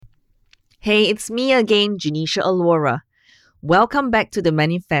Hey, it's me again, Janisha Alwara. Welcome back to the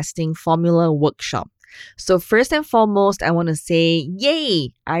Manifesting Formula Workshop. So first and foremost, I want to say,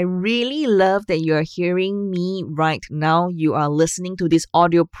 yay! I really love that you are hearing me right now. You are listening to this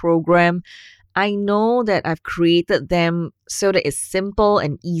audio program. I know that I've created them so that it's simple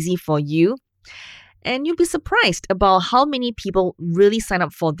and easy for you. And you'll be surprised about how many people really sign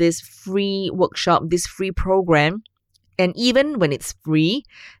up for this free workshop, this free program. And even when it's free,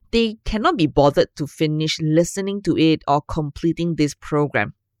 they cannot be bothered to finish listening to it or completing this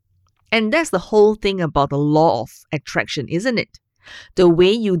program. And that's the whole thing about the law of attraction, isn't it? The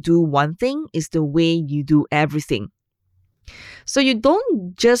way you do one thing is the way you do everything. So you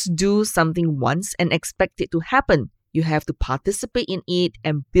don't just do something once and expect it to happen. You have to participate in it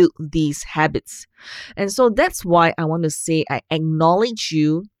and build these habits. And so that's why I want to say I acknowledge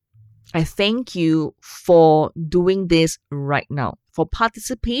you. I thank you for doing this right now, for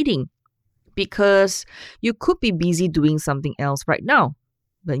participating, because you could be busy doing something else right now,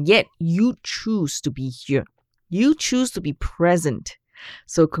 but yet you choose to be here. You choose to be present.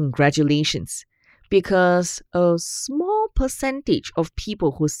 So congratulations, because a small percentage of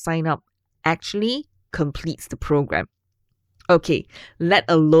people who sign up actually completes the program. Okay, let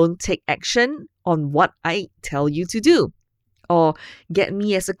alone take action on what I tell you to do, or get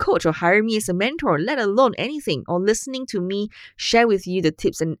me as a coach, or hire me as a mentor, let alone anything, or listening to me share with you the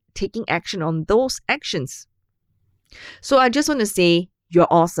tips and taking action on those actions. So I just want to say you're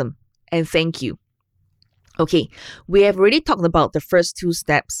awesome and thank you. Okay, we have already talked about the first two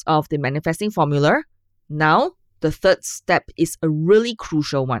steps of the manifesting formula. Now, the third step is a really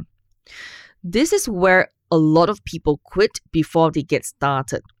crucial one. This is where a lot of people quit before they get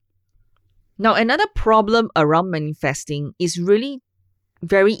started. Now, another problem around manifesting is really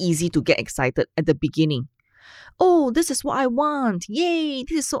very easy to get excited at the beginning. Oh, this is what I want. Yay,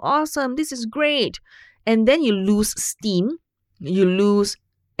 this is so awesome. This is great. And then you lose steam, you lose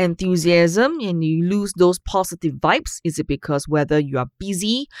enthusiasm, and you lose those positive vibes. Is it because whether you are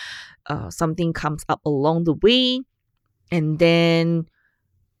busy, something comes up along the way, and then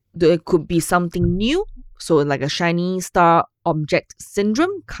there could be something new? So like a shiny star object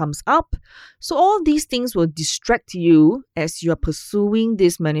syndrome comes up. So all these things will distract you as you are pursuing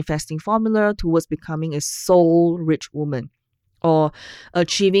this manifesting formula towards becoming a soul-rich woman, or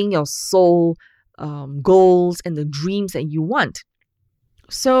achieving your soul goals and the dreams that you want.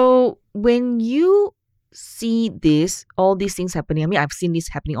 So when you see all these things happening, I mean, I've seen this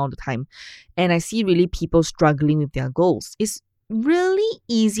happening all the time, and I see really people struggling with their goals. It's really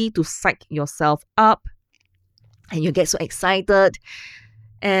easy to psych yourself up, and you get so excited,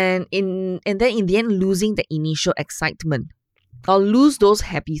 and then in the end losing the initial excitement, or lose those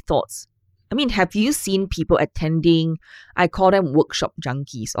happy thoughts. I mean, have you seen people attending, I call them workshop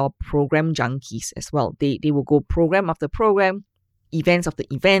junkies or program junkies as well. They will go program after program, events after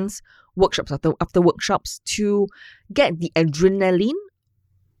events, workshops after workshops to get the adrenaline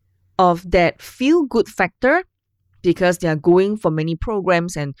of that feel-good factor, because they are going for many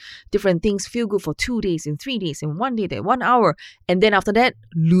programs and different things feel good for 2 days and 3 days and 1 day, that 1 hour. And then after that,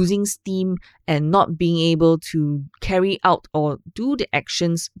 losing steam and not being able to carry out or do the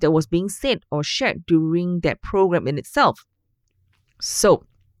actions that was being said or shared during that program in itself. So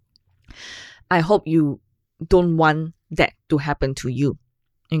I hope you don't want that to happen to you.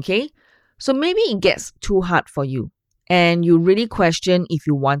 Okay? So maybe it gets too hard for you and you really question if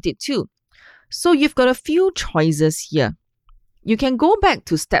you want it to. So you've got a few choices here. You can go back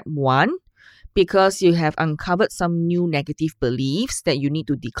to step 1 because you have uncovered some new negative beliefs that you need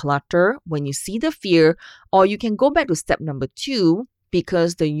to declutter when you see the fear, or you can go back to step number 2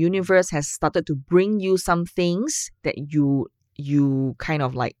 because the universe has started to bring you some things that you kind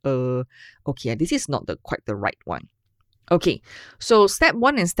of like, okay, this is not quite the right one. Okay, so step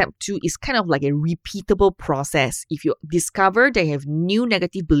 1 and step 2 is kind of like a repeatable process. If you discover that you have new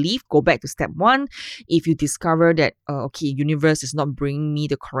negative belief, go back to step 1. If you discover that, okay, universe is not bringing me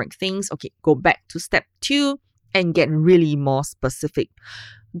the correct things, okay, go back to step 2 and get really more specific.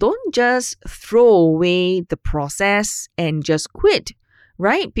 Don't just throw away the process and just quit,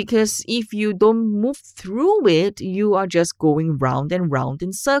 right? Because if you don't move through it, you are just going round and round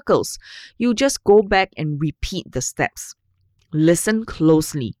in circles. You just go back and repeat the steps. Listen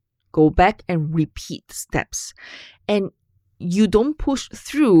closely. Go back and repeat the steps. And you don't push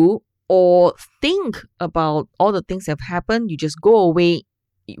through or think about all the things that have happened. You just go away.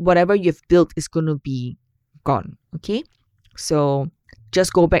 Whatever you've built is going to be gone. Okay? So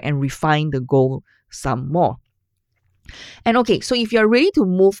just go back and refine the goal some more. And okay, so if you're ready to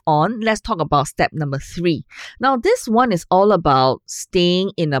move on, let's talk about step number 3. Now, this one is all about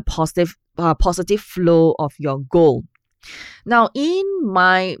staying in a positive flow of your goal. Now, in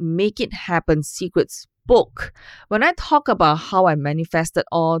my Make It Happen Secrets book, when I talk about how I manifested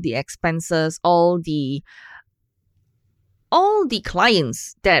all the expenses, all the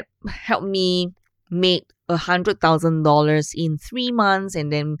clients that helped me make $100,000 in 3 months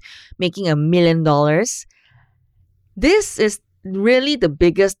and then making $1 million, this is really the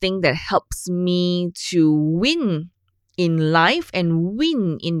biggest thing that helps me to win in life and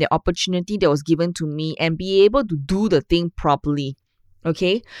win in the opportunity that was given to me and be able to do the thing properly.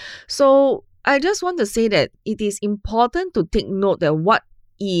 Okay, so I just want to say that it is important to take note that what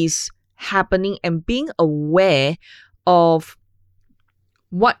is happening and being aware of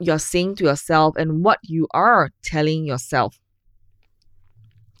what you're saying to yourself and what you are telling yourself.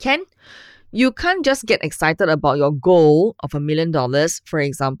 You can't just get excited about your goal of $1 million, for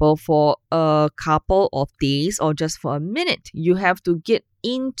example, for a couple of days or just for a minute. You have to get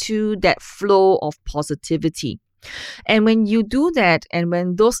into that flow of positivity. And when you do that, and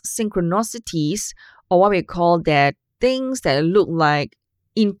when those synchronicities, or what we call that, things that look like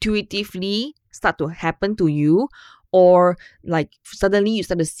intuitively start to happen to you, or like suddenly you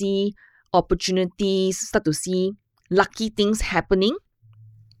start to see opportunities, start to see lucky things happening,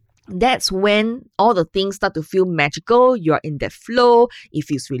 that's when all the things start to feel magical. You're in that flow. It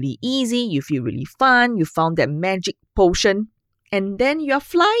feels really easy. You feel really fun. You found that magic potion. And then you're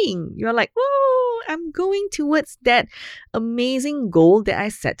flying. You're like, oh, I'm going towards that amazing goal that I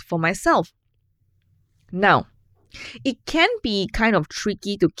set for myself. Now, it can be kind of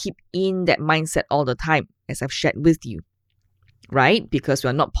tricky to keep in that mindset all the time, as I've shared with you, right? Because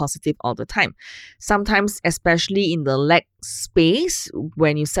we're not positive all the time. Sometimes, especially in the lag space,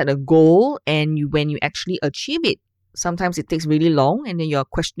 when you set a goal and when you actually achieve it, sometimes it takes really long and then you're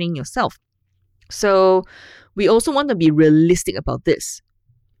questioning yourself. So we also want to be realistic about this.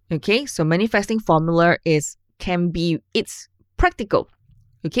 Okay, so manifesting formula it's practical.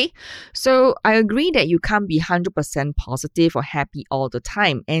 Okay, so I agree that you can't be 100% positive or happy all the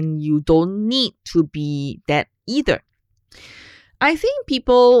time, and you don't need to be that either. I think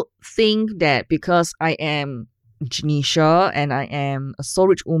people think that because I am Janisha and I am a soul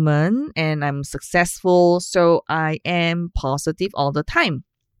rich woman and I'm successful, so I am positive all the time.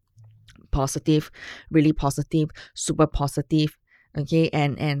 Positive, really positive, super positive, okay,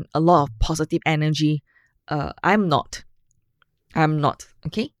 and a lot of positive energy. I'm not,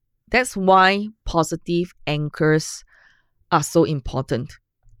 okay? That's why positive anchors are so important.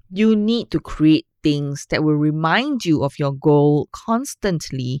 You need to create things that will remind you of your goal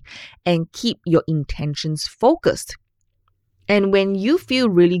constantly and keep your intentions focused. And when you feel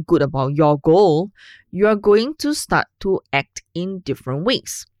really good about your goal, you are going to start to act in different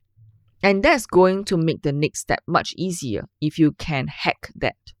ways. And that's going to make the next step much easier if you can hack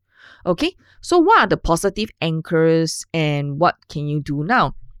that. Okay, so what are the positive anchors and what can you do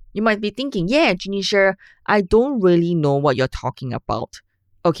now? You might be thinking, yeah, Janisha, I don't really know what you're talking about.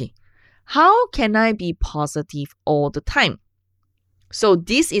 Okay, how can I be positive all the time? So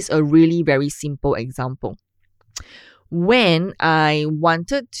this is a really very simple example. When I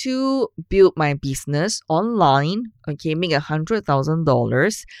wanted to build my business online, okay, make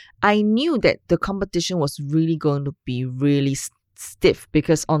 $100,000, I knew that the competition was really going to be really stiff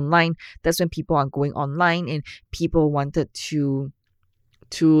because online, that's when people are going online and people wanted to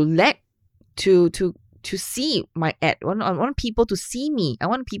see my ad. I want people to see me. I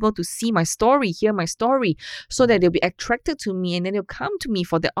want people to see my story, hear my story, so that they'll be attracted to me and then they'll come to me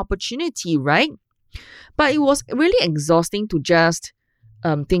for the opportunity, right? But it was really exhausting to just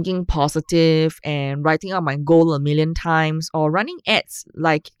thinking positive and writing out my goal 1,000,000 times or running ads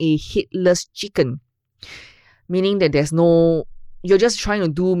like a headless chicken, meaning that you're just trying to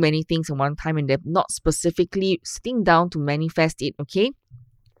do many things at one time and they're not specifically sitting down to manifest it, okay?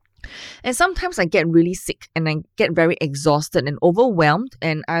 And sometimes I get really sick and I get very exhausted and overwhelmed,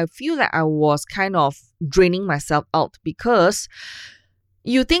 and I feel like I was kind of draining myself out because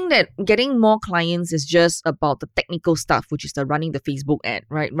you think that getting more clients is just about the technical stuff, which is the running the Facebook ad,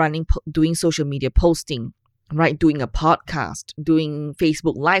 right? Doing social media posting, right? Doing a podcast, doing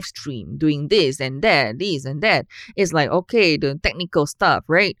Facebook live stream, doing this and that. It's like, okay, the technical stuff,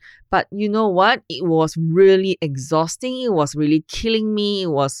 right? But you know what? It was really exhausting. It was really killing me.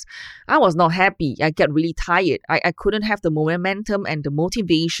 I was not happy. I get really tired. I couldn't have the momentum and the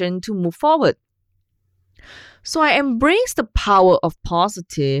motivation to move forward. So I embrace the power of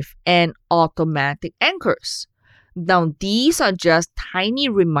positive and automatic anchors. Now, these are just tiny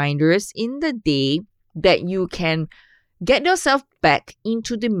reminders in the day that you can Get yourself back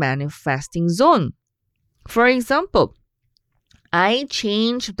into the manifesting zone. For example, I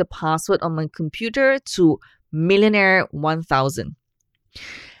changed the password on my computer to millionaire 1000.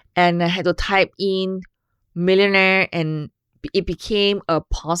 And I had to type in millionaire, and it became a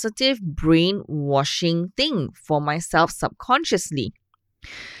positive brainwashing thing for myself subconsciously.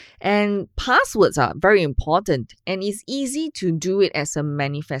 And passwords are very important, and it's easy to do it as a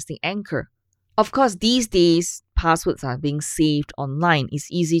manifesting anchor. Of course, these days, passwords are being saved online.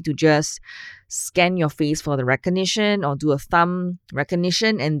 It's easy to just scan your face for the recognition or do a thumb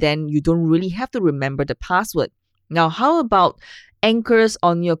recognition, and then you don't really have to remember the password. Now, how about anchors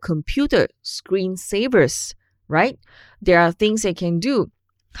on your computer, screensavers, right? There are things you can do.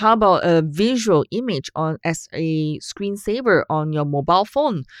 How about a visual image as a screensaver on your mobile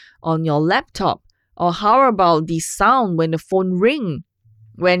phone, on your laptop? Or how about the sound when the phone ring?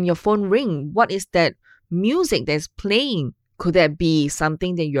 When your phone ring, what is that music that's playing? Could that be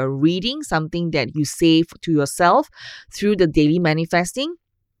something that you're reading, something that you save to yourself through the daily manifesting?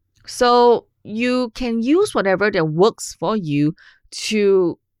 So you can use whatever that works for you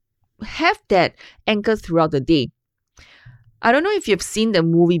to have that anchor throughout the day. I don't know if you've seen the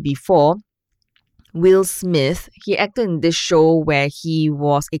movie before. Will Smith, he acted in this show where he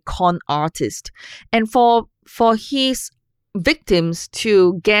was a con artist. And for his victims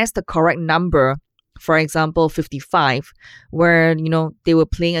to guess the correct number, for example, 55, where, they were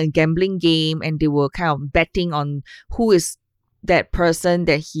playing a gambling game and they were kind of betting on who is that person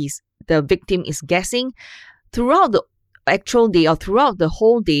that the victim is guessing. Throughout the actual day or throughout the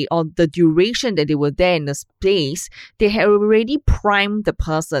whole day or the duration that they were there in the space, they had already primed the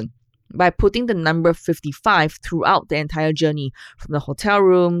person by putting the number 55 throughout the entire journey, from the hotel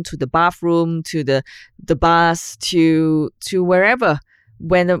room to the bathroom to the bus to wherever.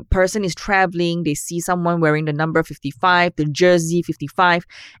 When the person is traveling, they see someone wearing the number 55, the jersey 55.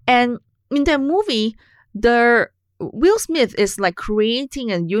 And in that movie, Will Smith is like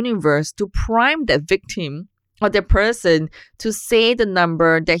creating a universe to prime that victim or the person to say the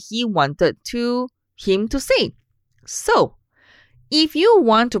number that he wanted him to say. So, if you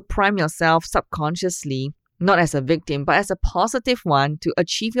want to prime yourself subconsciously, not as a victim, but as a positive one to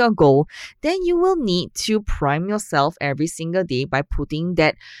achieve your goal, then you will need to prime yourself every single day by putting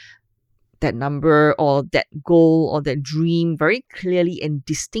that number or that goal or that dream very clearly and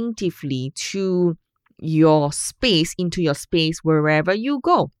distinctively into your space wherever you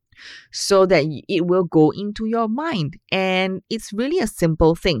go, so that it will go into your mind. And it's really a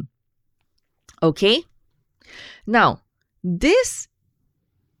simple thing. Okay? Now, this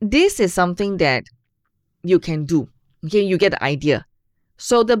is something that you can do. Okay, you get the idea.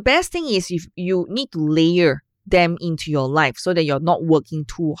 So the best thing is if you need to layer them into your life so that you're not working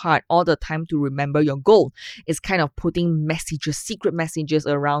too hard all the time to remember your goal. It's kind of putting secret messages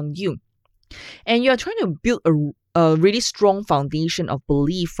around you. And you're trying to build a really strong foundation of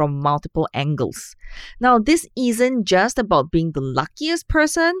belief from multiple angles. Now, this isn't just about being the luckiest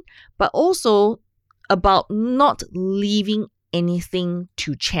person, but also about not leaving anything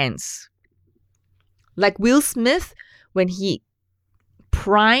to chance. Like Will Smith, when he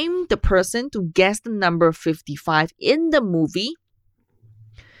primed the person to guess the number 55 in the movie,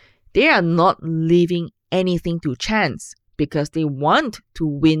 they are not leaving anything to chance because they want to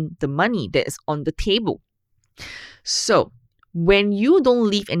win the money that is on the table. So, when you don't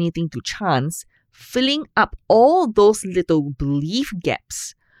leave anything to chance, filling up all those little belief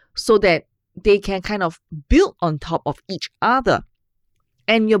gaps so that they can kind of build on top of each other,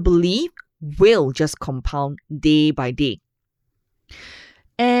 and your belief will just compound day by day.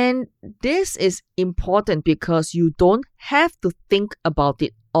 And this is important because you don't have to think about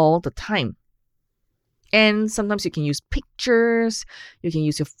it all the time. And sometimes you can use pictures, you can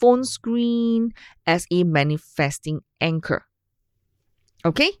use your phone screen as a manifesting anchor.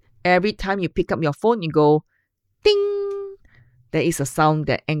 Okay? Every time you pick up your phone, you go, ding! There is a sound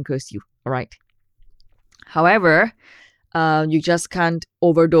that anchors you, all right? However, you just can't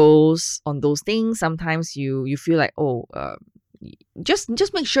overdose on those things. Sometimes you feel like,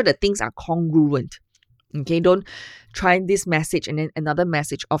 just make sure that things are congruent. Okay, don't try this message and then another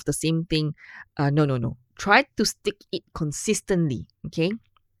message of the same thing. No. Try to stick it consistently. Okay,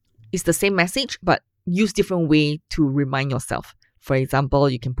 it's the same message, but use different way to remind yourself. For example,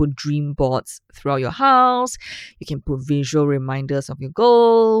 you can put dream boards throughout your house. You can put visual reminders of your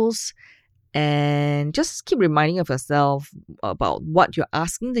goals. And just keep reminding of yourself about what you're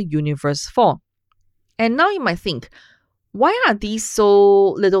asking the universe for. And now you might think, why are these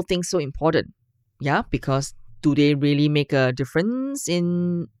little things so important? Yeah, because do they really make a difference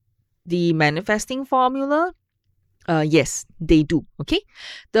in the manifesting formula? Yes, they do. Okay.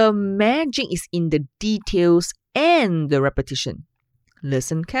 The magic is in the details and the repetition.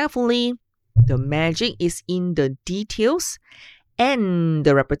 Listen carefully. The magic is in the details and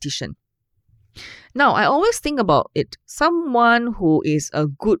the repetition. Now, I always think about it. Someone who is a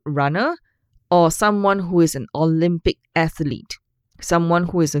good runner or someone who is an Olympic athlete, someone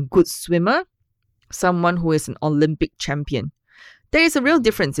who is a good swimmer, someone who is an Olympic champion. There is a real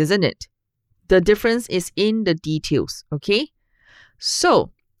difference, isn't it? The difference is in the details, okay?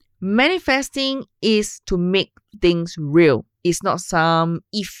 So, manifesting is to make things real. It's not some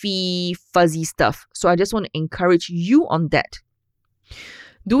iffy, fuzzy stuff. So I just want to encourage you on that.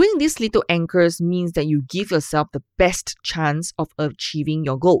 Doing these little anchors means that you give yourself the best chance of achieving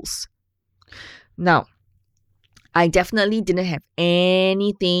your goals. Now, I definitely didn't have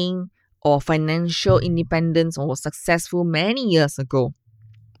anything or financial independence or successful many years ago.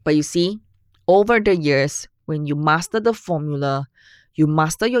 But you see, over the years, when you master the formula, you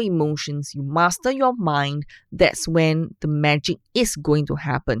master your emotions, you master your mind, that's when the magic is going to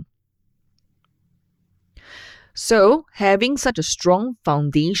happen. So, having such a strong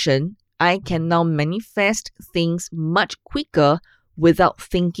foundation, I can now manifest things much quicker without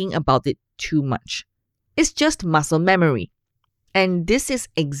thinking about it too much. It's just muscle memory. And this is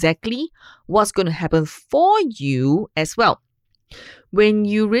exactly what's going to happen for you as well. When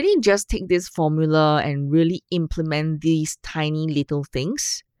you really just take this formula and really implement these tiny little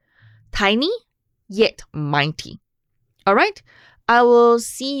things, tiny yet mighty. All right, I will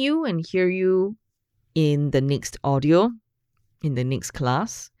see you and hear you in the next audio, in the next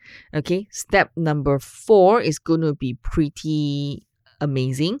class. Okay, step number 4 is going to be pretty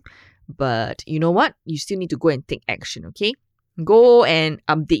amazing. But you know what? You still need to go and take action, okay? Go and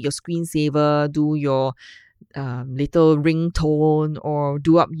update your screensaver, do your little ringtone, or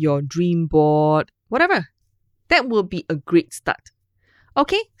do up your dream board, whatever. That will be a great start.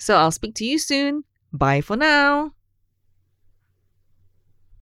 Okay, so I'll speak to you soon. Bye for now.